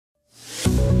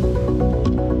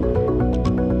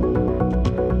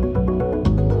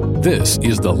This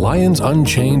is the Lions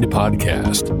Unchained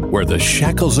podcast, where the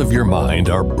shackles of your mind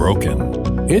are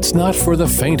broken. It's not for the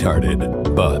faint-hearted,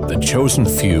 but the chosen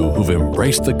few who've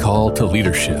embraced the call to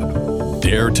leadership,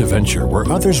 dare to venture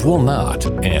where others will not,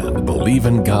 and believe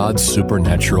in God's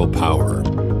supernatural power.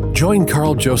 Join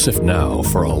Carl Joseph now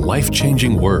for a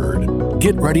life-changing word.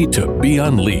 Get ready to be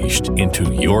unleashed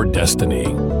into your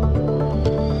destiny.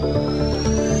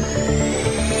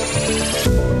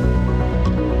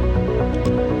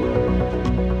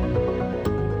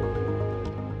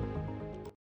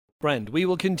 Friend, we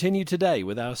will continue today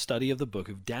with our study of the book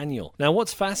of Daniel. Now,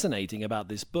 what's fascinating about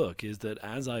this book is that,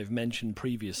 as I've mentioned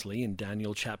previously in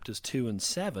Daniel chapters 2 and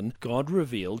 7, God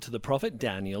revealed to the prophet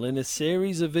Daniel in a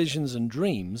series of visions and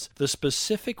dreams the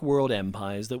specific world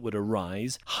empires that would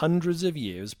arise hundreds of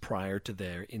years prior to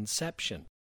their inception.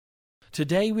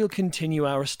 Today we'll continue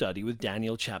our study with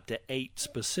Daniel chapter 8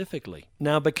 specifically.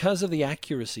 Now, because of the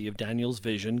accuracy of Daniel's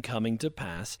vision coming to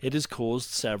pass, it has caused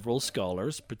several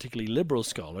scholars, particularly liberal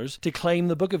scholars, to claim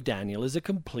the book of Daniel is a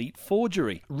complete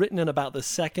forgery, written in about the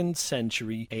 2nd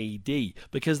century AD,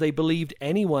 because they believed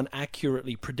anyone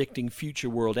accurately predicting future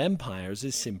world empires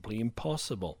is simply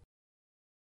impossible.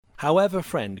 However,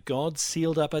 friend, God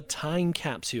sealed up a time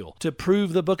capsule to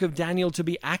prove the book of Daniel to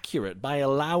be accurate by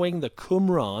allowing the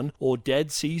Qumran, or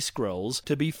Dead Sea Scrolls,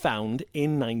 to be found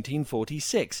in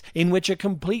 1946, in which a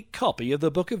complete copy of the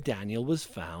book of Daniel was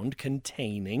found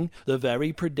containing the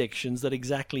very predictions that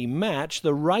exactly match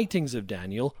the writings of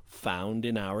Daniel found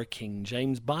in our King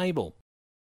James Bible.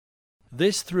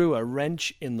 This threw a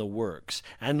wrench in the works,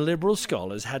 and liberal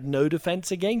scholars had no defense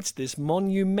against this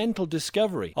monumental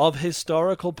discovery of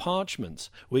historical parchments,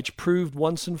 which proved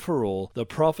once and for all the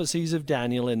prophecies of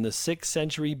Daniel in the 6th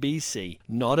century BC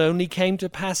not only came to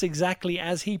pass exactly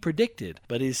as he predicted,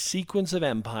 but his sequence of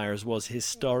empires was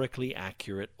historically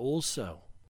accurate also.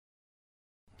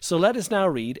 So let us now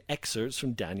read excerpts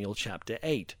from Daniel chapter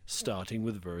 8, starting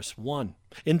with verse 1.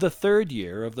 In the 3rd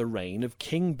year of the reign of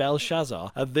King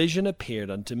Belshazzar, a vision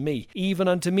appeared unto me, even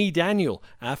unto me Daniel,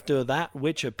 after that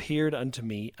which appeared unto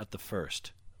me at the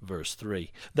first. Verse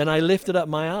 3. Then I lifted up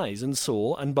my eyes and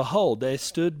saw, and behold, there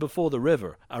stood before the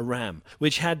river a ram,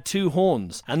 which had 2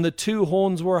 horns, and the 2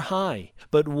 horns were high,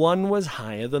 but one was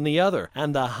higher than the other,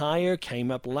 and the higher came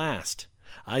up last.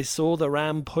 I saw the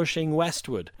ram pushing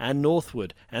westward and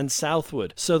northward and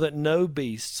southward, so that no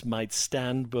beasts might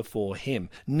stand before him.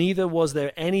 Neither was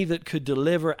there any that could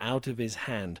deliver out of his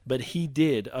hand, but he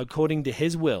did according to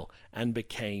his will, and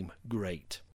became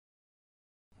great.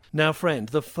 Now, friend,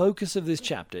 the focus of this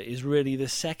chapter is really the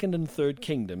 2nd and 3rd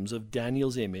kingdoms of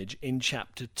Daniel's image in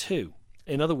chapter 2.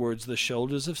 In other words, the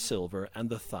shoulders of silver and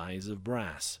the thighs of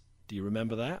brass. Do you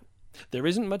remember that? There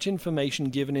isn't much information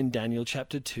given in Daniel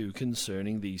chapter 2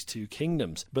 concerning these 2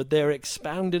 kingdoms, but they're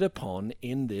expounded upon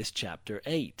in this chapter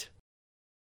 8.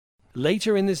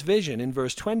 Later in this vision, in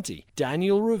verse 20,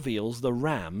 Daniel reveals the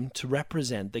ram to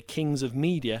represent the kings of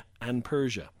Media and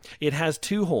Persia. It has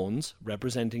 2 horns,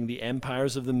 representing the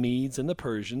empires of the Medes and the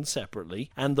Persians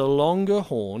separately, and the longer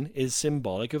horn is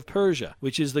symbolic of Persia,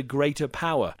 which is the greater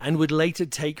power, and would later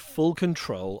take full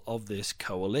control of this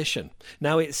coalition.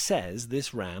 Now it says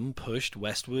this ram pushed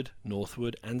westward,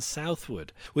 northward, and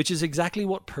southward, which is exactly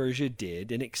what Persia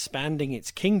did in expanding its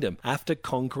kingdom after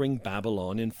conquering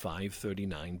Babylon in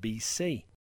 539 BC.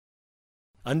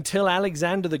 Until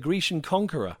Alexander the Grecian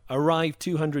conqueror arrived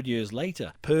 200 years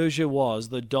later, Persia was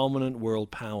the dominant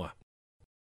world power.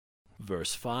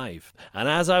 Verse 5, And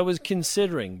as I was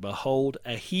considering, behold,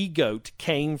 a he-goat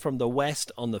came from the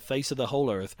west on the face of the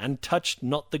whole earth, and touched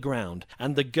not the ground.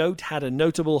 And the goat had a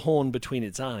notable horn between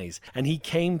its eyes. And he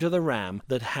came to the ram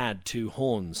that had 2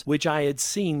 horns, which I had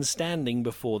seen standing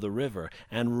before the river,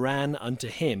 and ran unto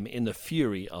him in the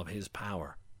fury of his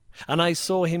power. And I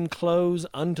saw him close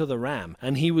unto the ram,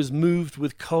 and he was moved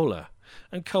with choler,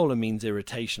 and choler means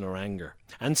irritation or anger,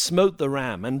 and smote the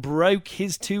ram, and broke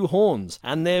his 2 horns,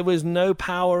 and there was no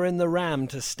power in the ram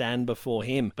to stand before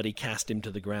him, but he cast him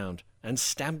to the ground, and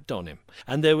stamped on him,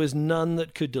 and there was none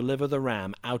that could deliver the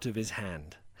ram out of his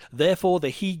hand. Therefore the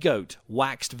he-goat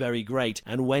waxed very great,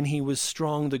 and when he was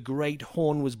strong the great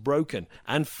horn was broken,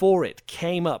 and for it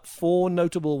came up 4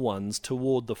 notable ones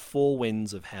toward the 4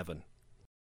 winds of heaven.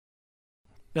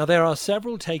 Now, there are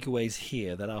several takeaways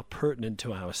here that are pertinent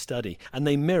to our study, and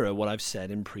they mirror what I've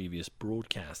said in previous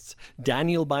broadcasts.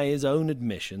 Daniel, by his own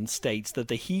admission, states that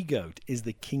the he-goat is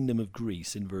the kingdom of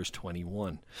Greece in verse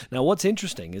 21. Now, what's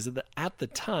interesting is that at the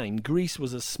time, Greece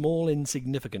was a small,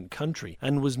 insignificant country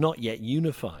and was not yet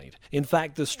unified. In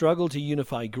fact, the struggle to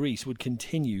unify Greece would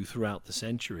continue throughout the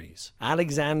centuries.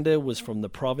 Alexander was from the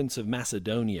province of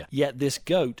Macedonia, yet this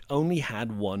goat only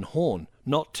had 1 horn,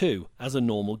 not two, as a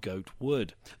normal goat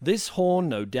would. This horn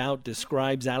no doubt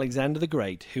describes Alexander the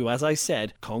Great, who, as I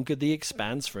said, conquered the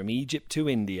expanse from Egypt to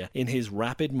India in his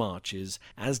rapid marches,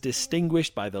 as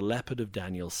distinguished by the leopard of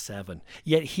Daniel 7.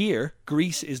 Yet here,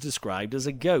 Greece is described as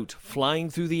a goat flying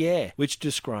through the air, which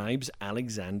describes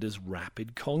Alexander's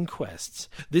rapid conquests.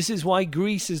 This is why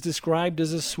Greece is described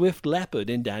as a swift leopard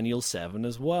in Daniel 7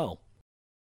 as well.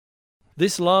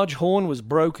 This large horn was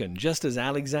broken, just as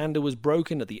Alexander was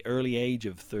broken at the early age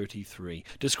of 33,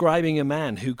 describing a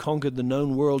man who conquered the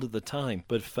known world at the time,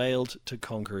 but failed to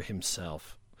conquer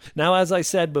himself. Now, as I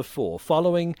said before,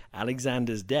 following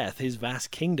Alexander's death, his vast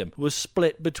kingdom was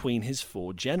split between his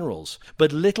 4 generals.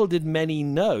 But little did many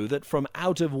know that from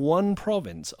out of one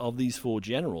province of these 4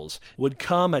 generals would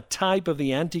come a type of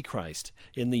the Antichrist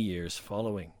in the years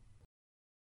following.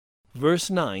 Verse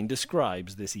 9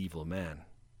 describes this evil man.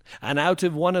 And out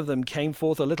of one of them came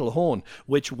forth a little horn,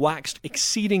 which waxed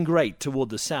exceeding great toward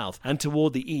the south, and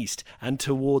toward the east, and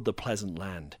toward the pleasant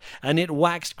land. And it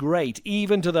waxed great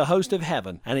even to the host of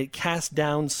heaven, and it cast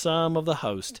down some of the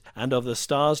host, and of the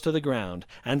stars to the ground,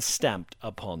 and stamped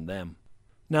upon them.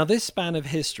 Now, this span of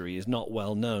history is not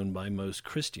well known by most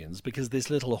Christians because this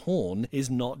little horn is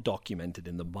not documented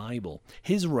in the Bible.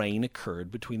 His reign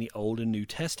occurred between the Old and New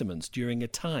Testaments during a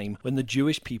time when the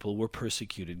Jewish people were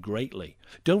persecuted greatly.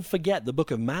 Don't forget, the book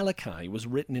of Malachi was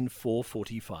written in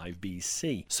 445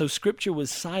 BC, so Scripture was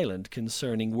silent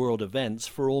concerning world events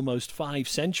for almost 5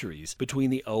 centuries between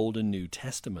the Old and New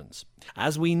Testaments.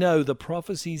 As we know, the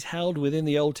prophecies held within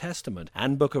the Old Testament,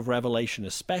 and book of Revelation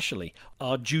especially,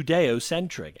 are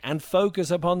Judeo-centric and focus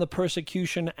upon the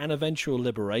persecution and eventual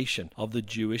liberation of the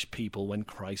Jewish people when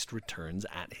Christ returns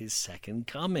at his second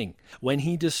coming, when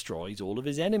he destroys all of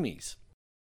his enemies.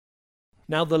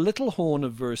 Now, the little horn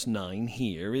of verse 9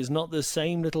 here is not the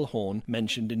same little horn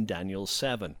mentioned in Daniel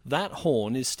 7. That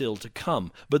horn is still to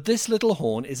come, but this little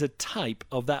horn is a type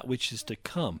of that which is to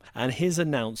come, and his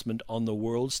announcement on the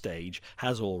world stage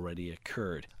has already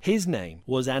occurred. His name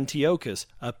was Antiochus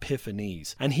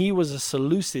Epiphanes, and he was a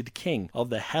Seleucid king of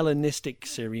the Hellenistic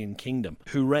Syrian kingdom,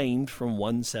 who reigned from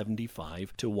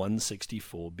 175 to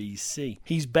 164 BC.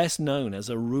 He's best known as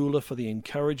a ruler for the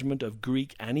encouragement of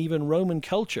Greek and even Roman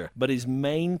culture, but his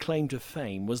main claim to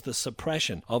fame was the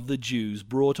suppression of the Jews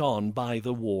brought on by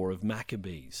the War of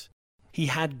Maccabees. He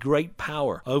had great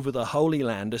power over the Holy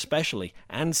Land especially,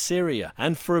 and Syria,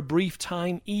 and for a brief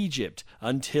time Egypt,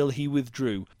 until he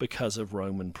withdrew because of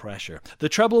Roman pressure. The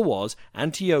trouble was,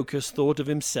 Antiochus thought of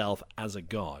himself as a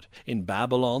god. In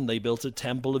Babylon they built a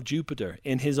temple of Jupiter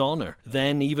in his honor.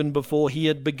 Then, even before he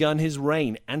had begun his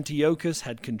reign, Antiochus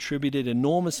had contributed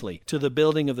enormously to the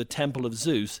building of the temple of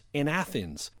Zeus in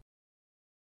Athens.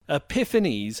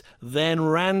 Epiphanes then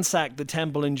ransacked the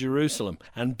temple in Jerusalem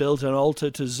and built an altar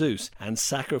to Zeus, and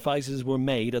sacrifices were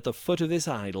made at the foot of this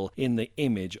idol in the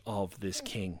image of this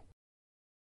king.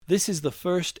 This is the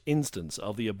first instance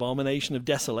of the abomination of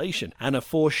desolation and a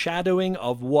foreshadowing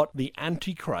of what the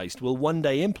Antichrist will one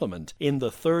day implement in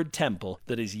the 3rd temple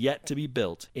that is yet to be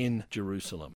built in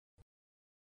Jerusalem.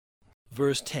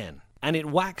 Verse 10. And it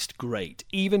waxed great,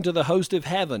 even to the host of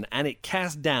heaven, and it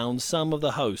cast down some of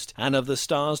the host, and of the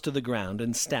stars to the ground,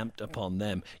 and stamped upon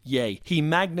them. Yea, he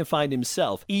magnified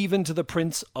himself, even to the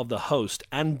prince of the host,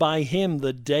 and by him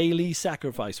the daily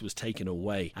sacrifice was taken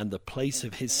away, and the place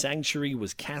of his sanctuary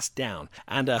was cast down,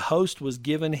 and a host was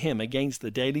given him against the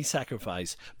daily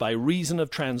sacrifice, by reason of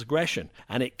transgression,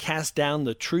 and it cast down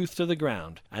the truth to the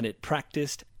ground, and it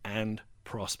practiced and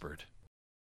prospered.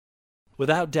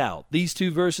 Without doubt, these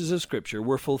 2 verses of Scripture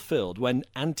were fulfilled when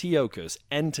Antiochus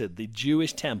entered the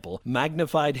Jewish temple,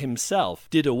 magnified himself,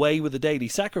 did away with the daily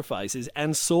sacrifices,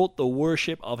 and sought the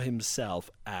worship of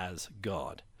himself as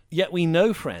God. Yet we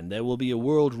know, friend, there will be a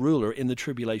world ruler in the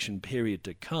tribulation period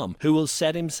to come who will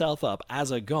set himself up as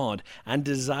a god and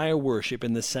desire worship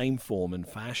in the same form and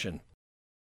fashion.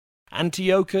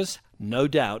 Antiochus, no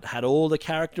doubt, had all the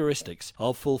characteristics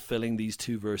of fulfilling these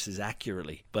 2 verses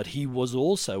accurately, but he was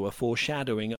also a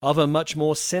foreshadowing of a much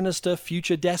more sinister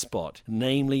future despot,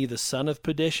 namely the son of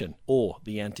perdition, or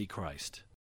the Antichrist.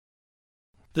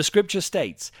 The Scripture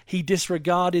states, he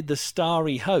disregarded the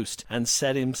starry host and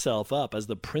set himself up as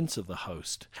the prince of the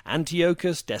host.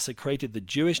 Antiochus desecrated the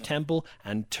Jewish temple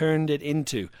and turned it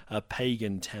into a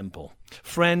pagan temple.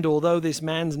 Friend, although this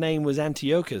man's name was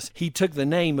Antiochus, he took the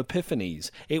name Epiphanes.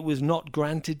 It was not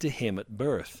granted to him at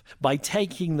birth. By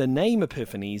taking the name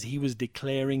Epiphanes, he was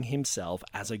declaring himself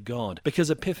as a god,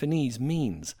 because Epiphanes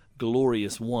means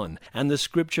glorious one, and the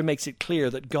Scripture makes it clear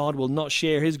that God will not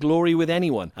share his glory with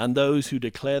anyone, and those who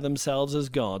declare themselves as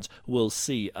gods will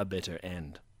see a bitter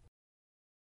end.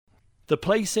 The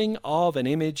placing of an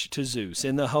image to Zeus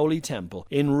in the holy temple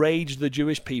enraged the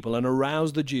Jewish people and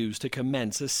aroused the Jews to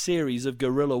commence a series of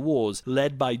guerrilla wars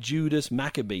led by Judas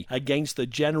Maccabee against the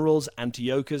generals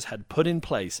Antiochus had put in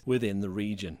place within the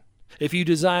region. If you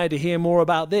desire to hear more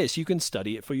about this, you can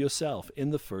study it for yourself in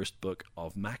the first book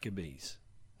of Maccabees.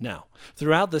 Now,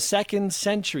 throughout the 2nd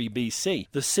century BC,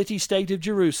 the city-state of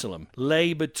Jerusalem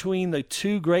lay between the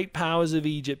two great powers of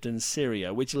Egypt and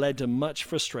Syria, which led to much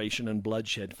frustration and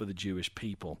bloodshed for the Jewish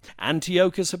people.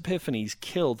 Antiochus Epiphanes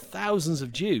killed thousands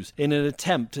of Jews in an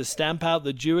attempt to stamp out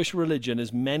the Jewish religion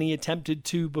as many attempted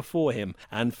to before him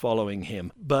and following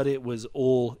him, but it was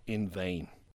all in vain.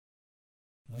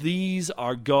 These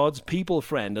are God's people,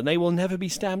 friend, and they will never be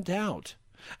stamped out.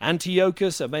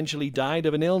 Antiochus eventually died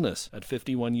of an illness at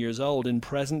 51 years old in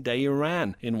present-day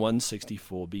Iran in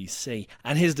 164 BC,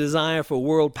 and his desire for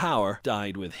world power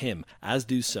died with him, as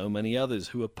do so many others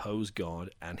who oppose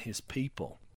God and his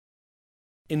people.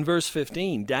 In verse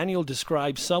 15, Daniel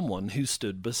describes someone who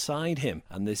stood beside him,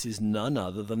 and this is none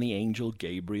other than the angel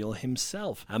Gabriel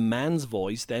himself. A man's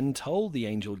voice then told the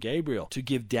angel Gabriel to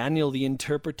give Daniel the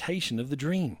interpretation of the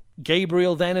dream.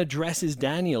 Gabriel then addresses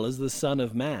Daniel as the Son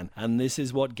of Man, and this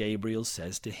is what Gabriel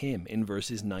says to him in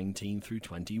verses 19 through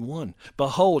 21.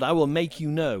 Behold, I will make you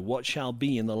know what shall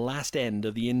be in the last end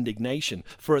of the indignation,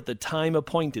 for at the time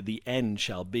appointed the end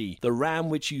shall be. The ram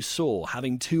which you saw,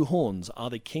 having 2 horns, are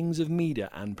the kings of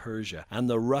Media and Persia, and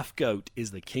the rough goat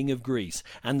is the king of Greece,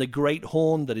 and the great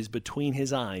horn that is between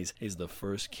his eyes is the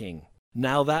first king.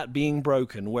 Now that being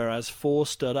broken, whereas 4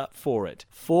 stood up for it,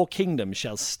 4 kingdoms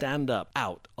shall stand up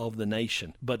out of the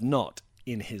nation, but not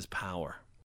in his power.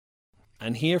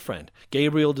 And here, friend,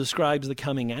 Gabriel describes the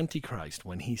coming Antichrist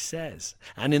when he says,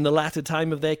 and in the latter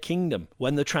time of their kingdom,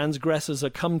 when the transgressors are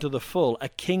come to the full, a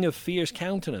king of fierce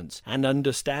countenance, and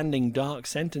understanding dark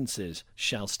sentences,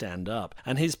 shall stand up,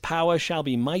 and his power shall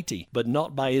be mighty, but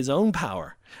not by his own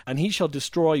power. And he shall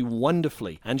destroy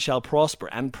wonderfully, and shall prosper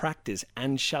and practice,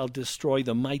 and shall destroy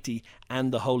the mighty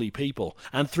and the holy people.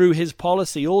 And through his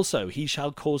policy also he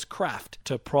shall cause craft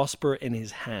to prosper in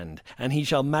his hand, and he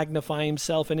shall magnify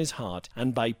himself in his heart,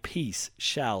 and by peace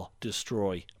shall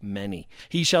destroy many.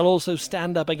 He shall also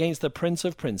stand up against the prince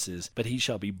of princes, but he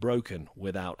shall be broken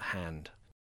without hand.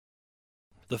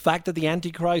 The fact that the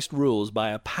Antichrist rules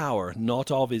by a power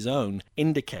not of his own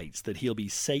indicates that he'll be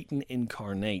Satan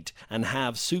incarnate and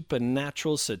have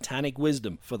supernatural satanic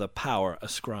wisdom for the power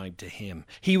ascribed to him.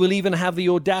 He will even have the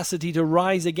audacity to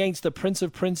rise against the Prince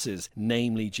of Princes,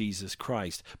 namely Jesus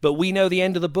Christ. But we know the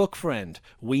end of the book, friend.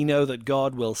 We know that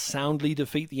God will soundly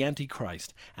defeat the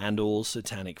Antichrist and all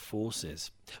satanic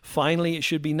forces. Finally, it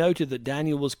should be noted that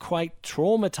Daniel was quite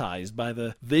traumatized by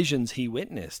the visions he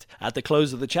witnessed. At the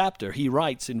close of the chapter, he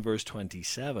writes in verse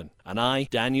 27, "And I,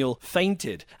 Daniel,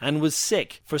 fainted and was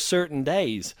sick for certain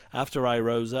days after I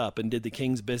rose up and did the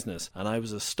king's business, and I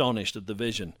was astonished at the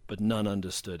vision, but none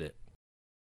understood it."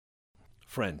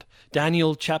 Friend,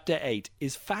 Daniel chapter 8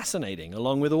 is fascinating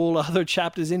along with all other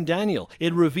chapters in Daniel.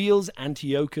 It reveals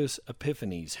Antiochus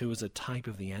Epiphanes, who is a type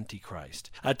of the Antichrist,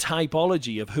 a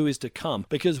typology of who is to come,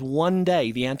 because one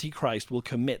day the Antichrist will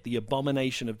commit the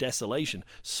abomination of desolation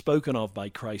spoken of by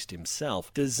Christ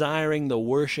himself, desiring the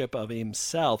worship of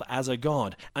himself as a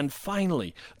god. And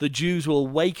finally, the Jews will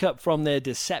wake up from their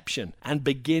deception and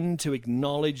begin to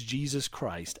acknowledge Jesus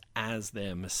Christ as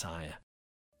their Messiah.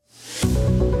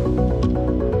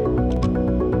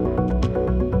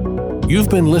 You've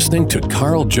been listening to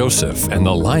Carl Joseph and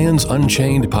the Lions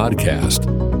Unchained podcast.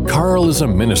 Carl is a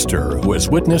minister who has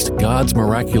witnessed God's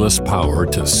miraculous power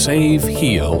to save,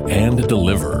 heal, and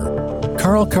deliver.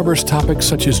 Carl covers topics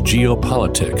such as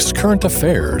geopolitics, current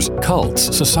affairs,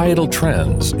 cults, societal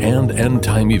trends, and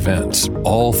end-time events,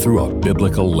 all through a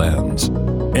biblical lens.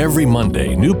 Every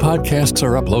Monday, new podcasts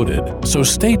are uploaded, so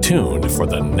stay tuned for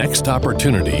the next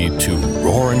opportunity to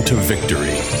roar into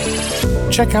victory.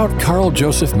 Check out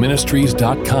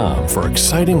carljosephministries.com for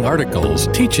exciting articles,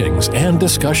 teachings, and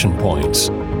discussion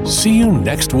points. See you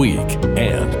next week,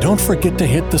 and don't forget to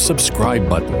hit the subscribe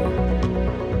button.